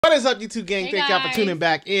What is up, YouTube gang? Hey Thank y'all for guys. tuning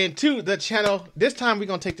back into the channel. This time we're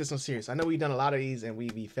gonna take this one serious. I know we've done a lot of these and we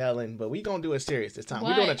be failing, but we gonna do it serious this time.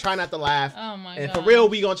 We're gonna What? try not to laugh. Oh my And god. for real,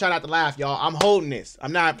 we gonna try not to laugh, y'all. I'm holding this.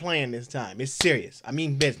 I'm not playing this time. It's serious. I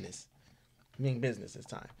mean business. I mean business this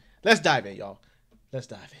time. Let's dive in, y'all. Let's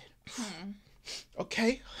dive in.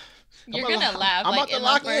 Okay. You're gonna laugh. I'm like, about to in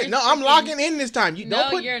lock the in. first No, I'm freaking- locking in this time. You No, don't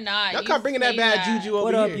put. you're not. Y'all You come bringing that say bad that. juju over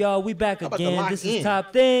What here. up, y'all? We back I'm about to again. lock This in. is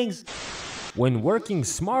Top Things. When working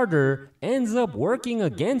smarter ends up working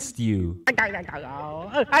against you. Y'all been on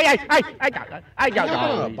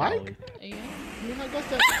a bike? Yeah. What's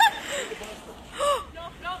that?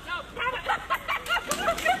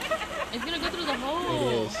 It's gonna go through the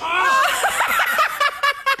hole. It is.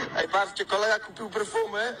 Ej, patrzcie, kolega kupił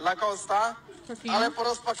perfumy Lacosta, Perfume. ale po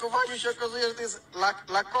rozpakowaniu się okazuje, że to jest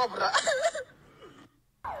La Cobra.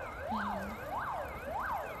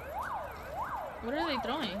 What are they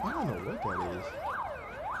throwing? I don't know what that is.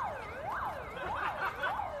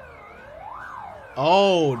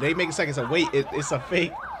 Oh, they make it like it's a wait. It's a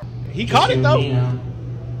fake. He caught it though.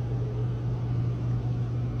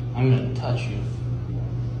 I'm gonna touch you.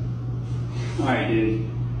 Alright, dude.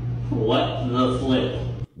 What the flip?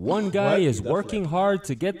 One guy What is the working hard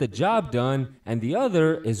to get the job done, and the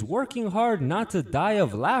other is working hard not to die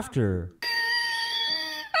of laughter.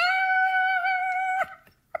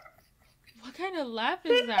 What kind of laugh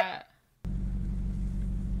is that?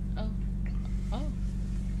 Oh. Oh.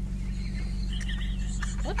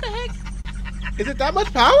 What the heck? Is it that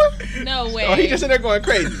much power? No way. Oh, he just in there going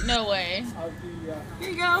crazy. No way. Here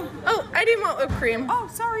you go. Oh, I didn't want whipped cream. Oh,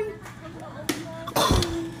 sorry.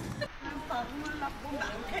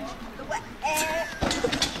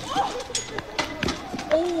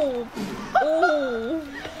 Oh. Oh.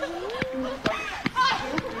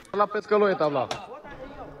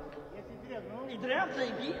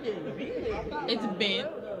 It's bent.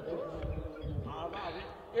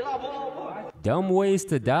 Dumb ways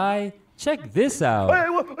to die? Check this out.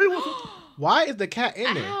 Why is the cat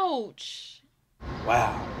in there? Ouch.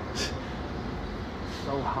 Wow.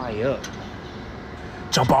 So high up.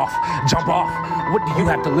 Jump off. Jump off. What do you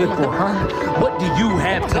have to live for, huh? What do you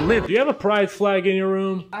have to live? Do you have a pride flag in your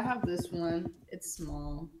room? I have this one. It's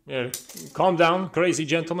small. Yeah. Calm down, crazy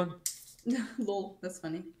gentleman. Lol, that's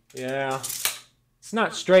funny. Yeah. It's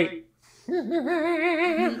not straight.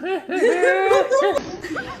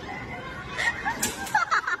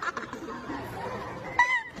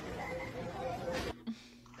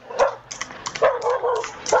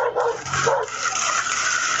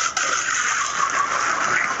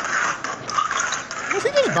 Was he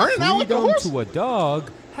just burning out with the Freedom horse? to a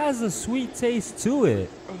dog has a sweet taste to it.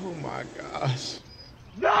 Oh my gosh.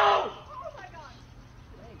 Oh.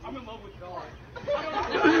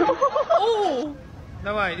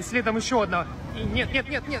 Давай, и следом еще одна. Нет, нет,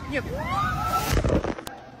 нет, нет, нет.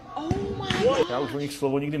 Oh my god. Já už o nich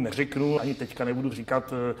slovo nikdy neřeknu, ani teďka nebudu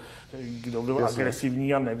říkat, kdo byl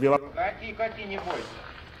agresivní a nebyla.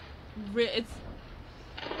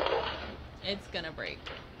 It's gonna break.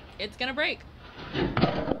 It's gonna break.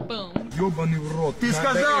 Boom. Ты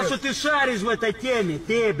сказал, что ты шаришь в этой теме,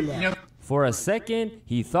 ты, бля. For a second,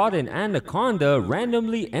 he thought an anaconda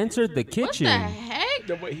randomly entered the What kitchen. the heck?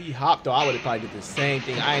 The way he hopped, though, I would have probably did the same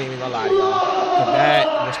thing. I ain't even gonna lie, y'all. 'Cause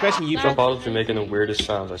that, especially you. That's- Bottles be making the weirdest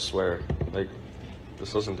sounds, I swear. Like,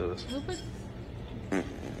 just listen to this. Who put-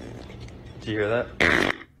 Do you hear that?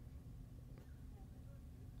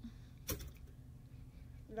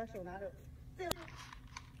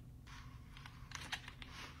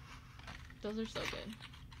 Those are so good.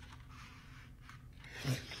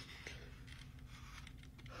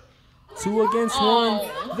 Two against Oh.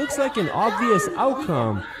 one looks like an obvious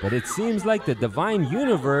outcome, but it seems like the divine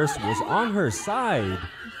universe was on her side.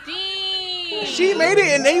 Dang. She made it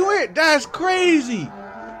and they went. That's crazy.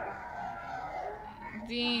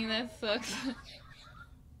 Dang, that sucks.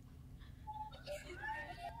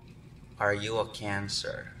 Are you a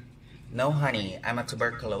cancer? No, honey, I'm a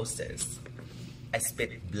tuberculosis. I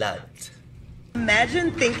spit blood.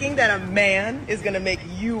 Imagine thinking that a man is gonna make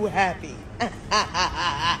you happy.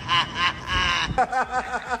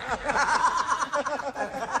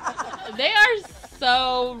 They are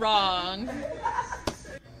so wrong.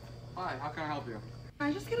 Hi, how can I help you?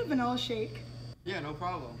 I just get a vanilla shake. Yeah, no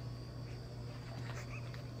problem.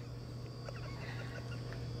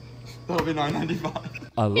 That'll be $9.95.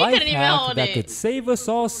 A life couldn't even hack hold that it. could save us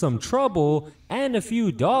all some trouble and a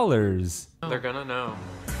few dollars. They're gonna know.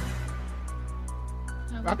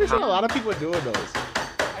 I've been seeing a lot of people doing those.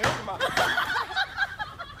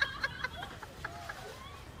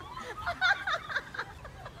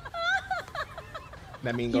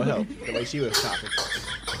 That mean go help. The way she was talking.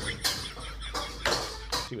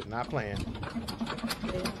 She was not playing.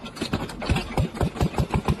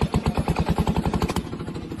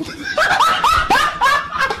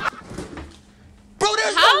 Bro,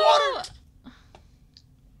 there's no water.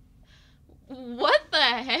 What the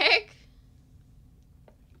heck?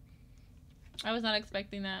 I was not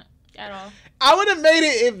expecting that at all. I would have made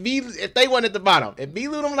it if they weren't at the bottom. If B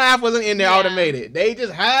Ludum laugh wasn't in there, I would have made it. They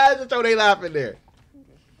just had to throw their laugh in there.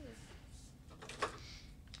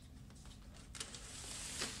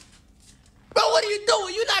 Bro, what are you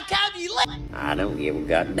doing? You not counting your legs. I don't give a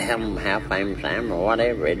goddamn how famous I am or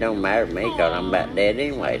whatever. It don't matter to me because I'm about dead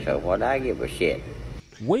anyway, so what I give a shit.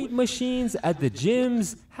 Weight machines at the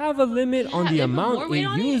gyms have a limit on the amount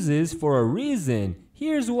it uses for a reason.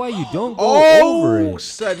 Here's why you don't go over it.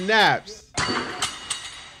 Snaps.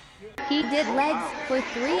 He did legs for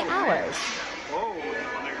 3 hours.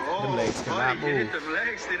 The legs cannot move. Them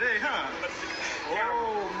legs today, huh?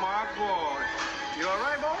 Oh my God. You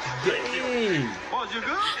alright, boss? Dang. Boss, you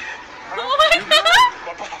good? Oh my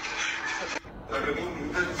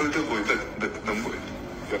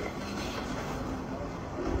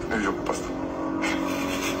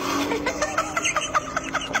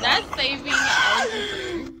That's saving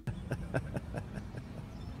everything.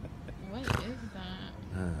 What is that?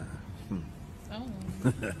 Oh.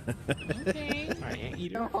 Okay.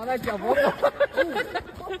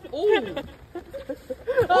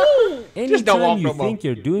 Anytime you think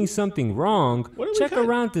you're doing something wrong, check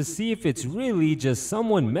around to see if it's really just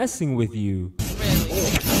someone messing with you.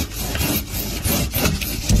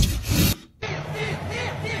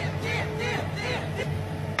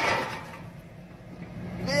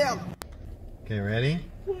 Okay, ready?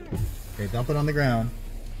 Okay, dump it on the ground.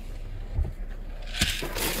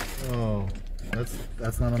 Oh, that's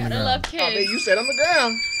not on the ground. Love kids. Oh, man, you said on the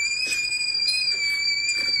ground.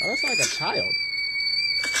 Oh, that's like a child.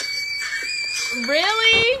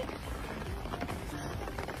 Really?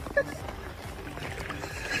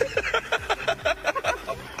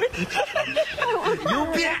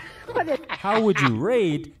 How would you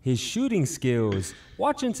rate his shooting skills?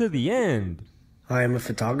 Watch until the end. I am a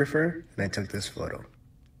photographer, and I took this photo.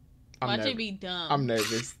 Watch it be dumb. I'm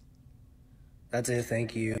nervous. That's it,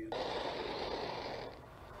 thank you.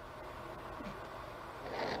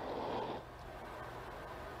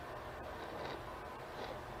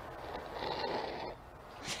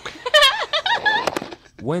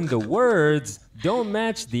 When the words don't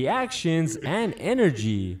match the actions and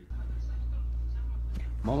energy.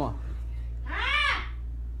 Mama.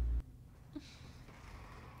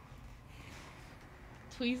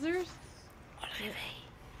 Tweezers?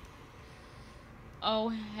 Oh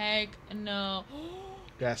heck no.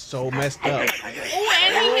 That's so messed up. Oh,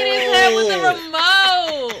 and he hit his head with the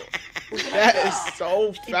remote. That is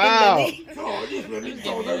so foul.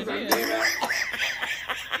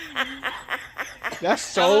 That's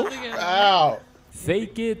so foul.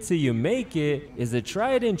 Fake it till you make it is a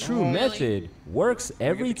tried and true method. Works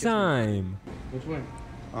every time. Which one?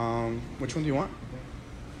 Which one do you want?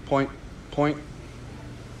 Point.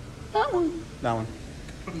 That one. That one.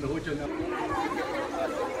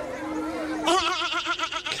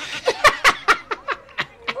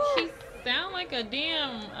 She sound like a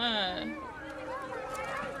damn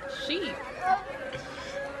sheep.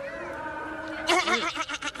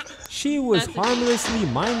 She was harmlessly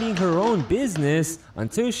minding her own business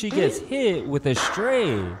until she gets hit with a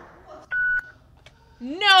stray.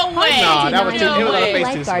 No way! Nah, that was too. It was on the face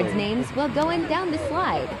too Lifeguards' slow. names while going down the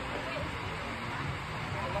slide.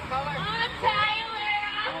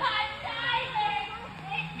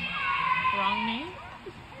 Wrong name?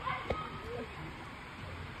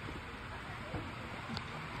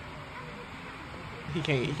 He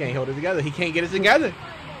can't hold it together. He can't get it together.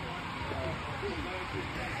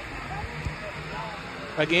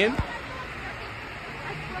 Again.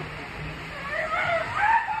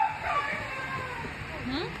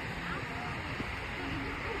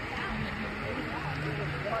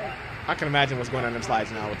 I can imagine what's going on in them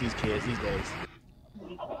slides now with these kids these days.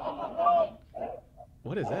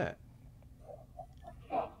 What is that?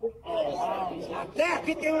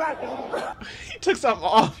 He took something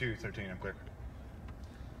off. 2:13, I'm clear.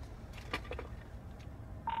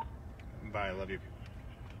 Bye, I love you.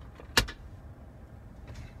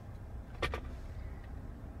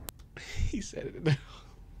 He said it.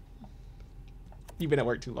 You've been at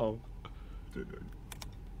work too long.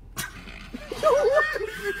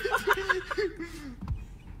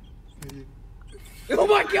 Oh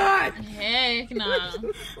my God! Heck no.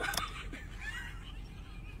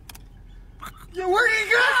 You're working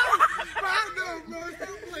good! Bro, no, bro,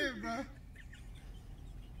 stop playing, bro.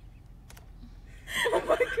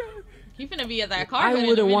 He finna be at that car. I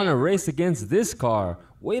wouldn't want to race against this car.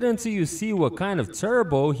 Wait until you see what kind of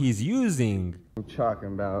turbo he's using. I'm talking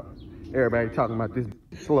about. Everybody talking about this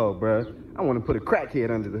slow, bruh. I want to put a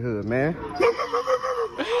crackhead under the hood, man.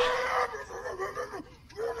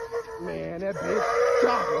 Man, that bitch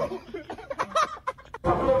chocolate.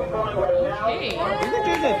 Hey. You can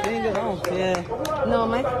do the thing, I don't care. No,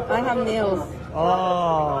 I have nails.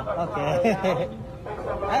 Oh, okay.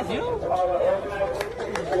 That's you?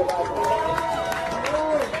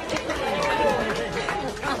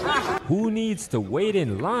 Who needs to wait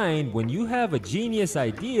in line when you have a genius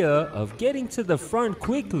idea of getting to the front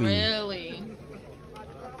quickly? Really?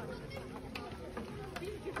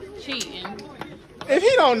 Cheating. If he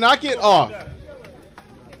don't knock it off,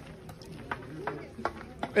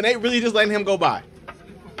 and they really just letting him go by.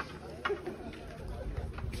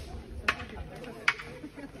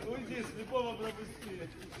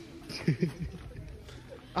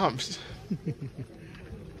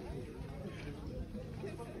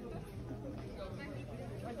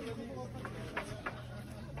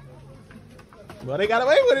 Well, they got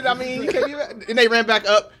away with it. I mean, you can't even. And they ran back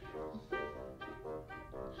up.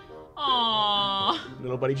 Aww.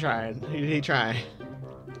 Little buddy trying. He trying.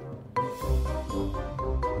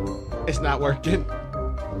 It's not working.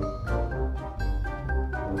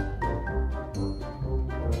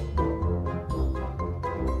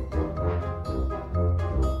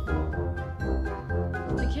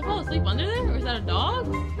 The kid fall asleep under there? Or is that a dog?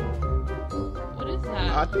 What is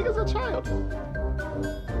that? I think it's a child.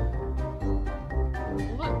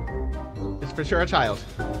 What? It's for sure a child.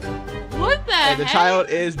 What the And the heck? child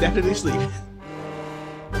is definitely sleeping.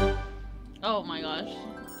 Oh my gosh.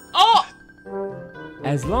 Oh!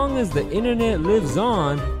 As long as the internet lives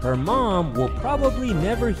on, her mom will probably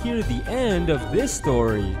never hear the end of this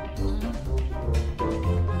story.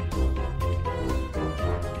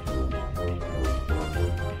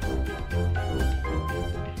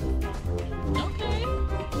 Okay.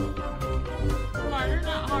 Smarter,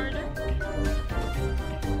 not harder.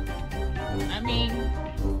 I mean,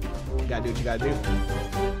 You gotta do what you gotta do.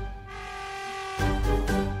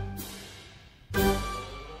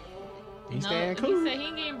 He's staying cool. he said he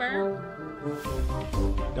ain't getting burned.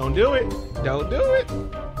 Don't do it. Don't do it.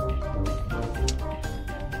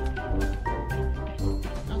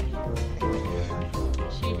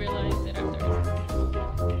 She realized it after.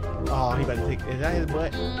 Oh, he about to take. Is that his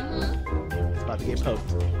butt? Mm-hmm. It's about to get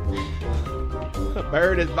poked. A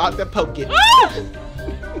bird is about to poke it.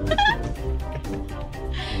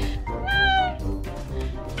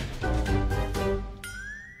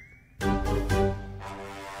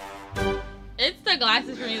 It's the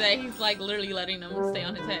glasses for me that he's like literally letting them stay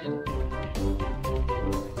on his head.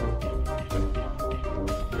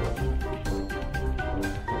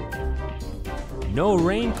 No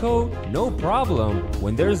raincoat, no problem.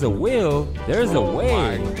 When there's a will, there's a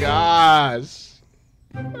way. Oh my gosh.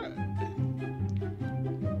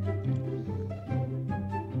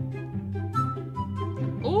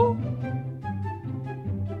 Ooh.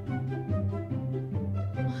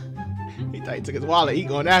 He thought he took his wallet. He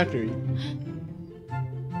going after you.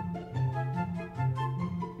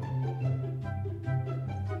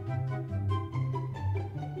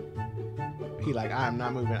 He like, I am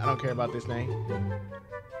not moving. I don't care about this name.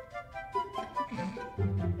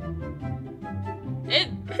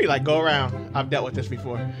 He like, go around. I've dealt with this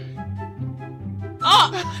before.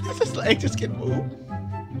 Oh! His leg just get moved.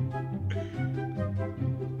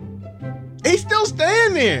 He's still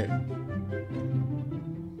standing there.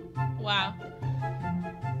 Wow.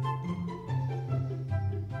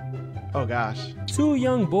 Oh gosh. Two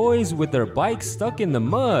young boys with their bikes stuck in the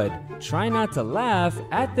mud. Try not to laugh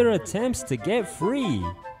at their attempts to get free.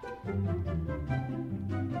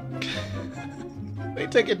 They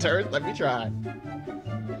taking turns. Let me try.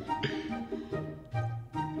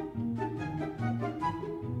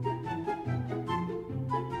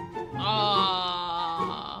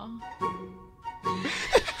 Aww.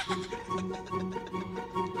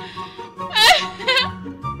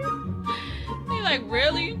 He like,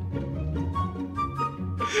 really?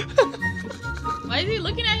 Why is he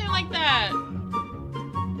looking at him like that?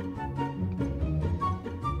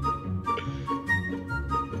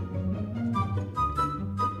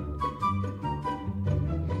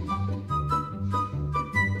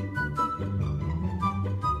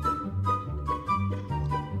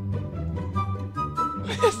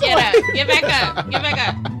 Get up. Get back up. Get back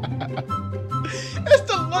up. It's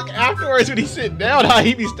the look afterwards when he's sitting down, how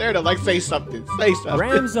he be staring at like, say something. Say something.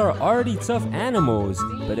 Rams are already tough animals,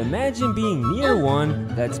 but imagine being near one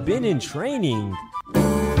that's been in training.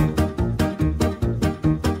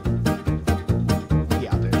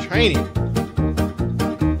 training.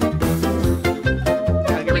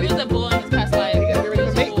 Gotta get ready. He was a bull in his past life.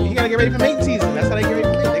 He gotta get ready for mating season. That's how they get ready for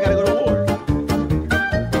mating. They gotta go to war.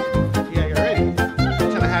 You gotta get ready.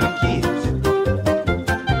 Trying to have them kids.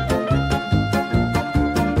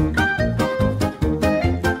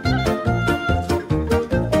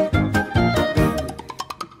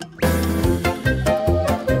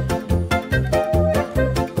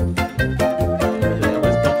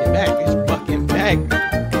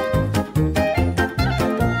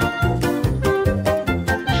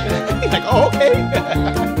 Like, oh, okay.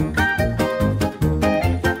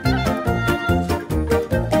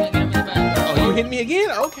 Oh, you hit me again?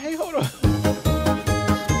 Okay, hold on.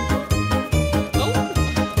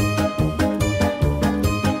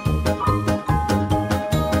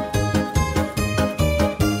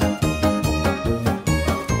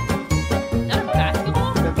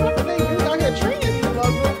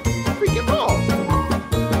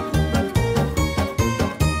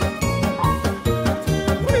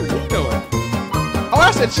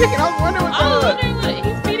 The chicken. I was wondering what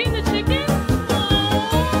he's feeding the chicken.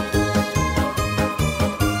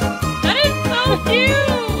 That is so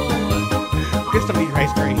cute. Get some of these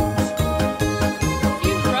rice grains.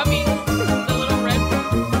 He's rubbing the little red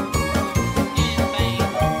thing.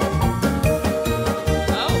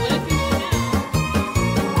 Oh, what is he doing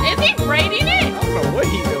now? Is he braiding it? I don't know what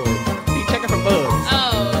he's doing. He's checking for bugs.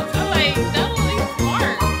 Oh, I'm like, no, he's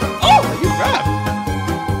smart. Oh, he's rough.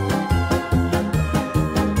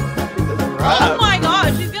 Oh my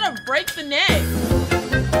gosh, she's gonna break the neck.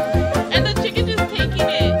 And the chicken just taking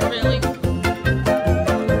it, really.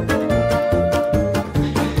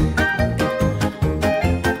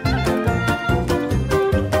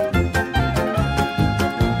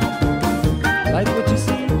 Like what you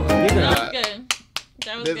see? That was good.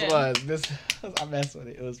 That was good. I messed with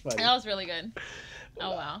it. It was funny. That was really good.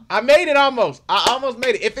 Oh wow. I made it almost. I almost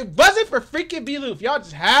made it. If it wasn't for freaking B-Loof, y'all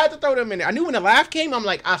just had to throw them in there. I knew when the laugh came, I'm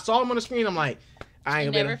like, I saw them on the screen. I'm like, I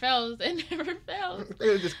ain't It never fails. It never fails. They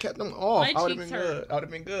would have just kept them off. My I would have cheeks been hurt. good. I would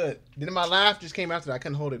have been good. Then my laugh just came after that. I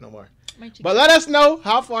couldn't hold it no more. My cheeks But let us know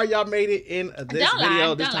how far y'all made it in this Don't video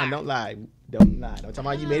lie, this don't time. lie. Don't lie. Don't lie. Don't tell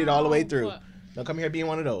me you made it all the way through. Don't come here being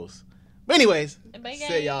one of those. But anyways, Bye,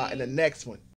 see y'all in the next one.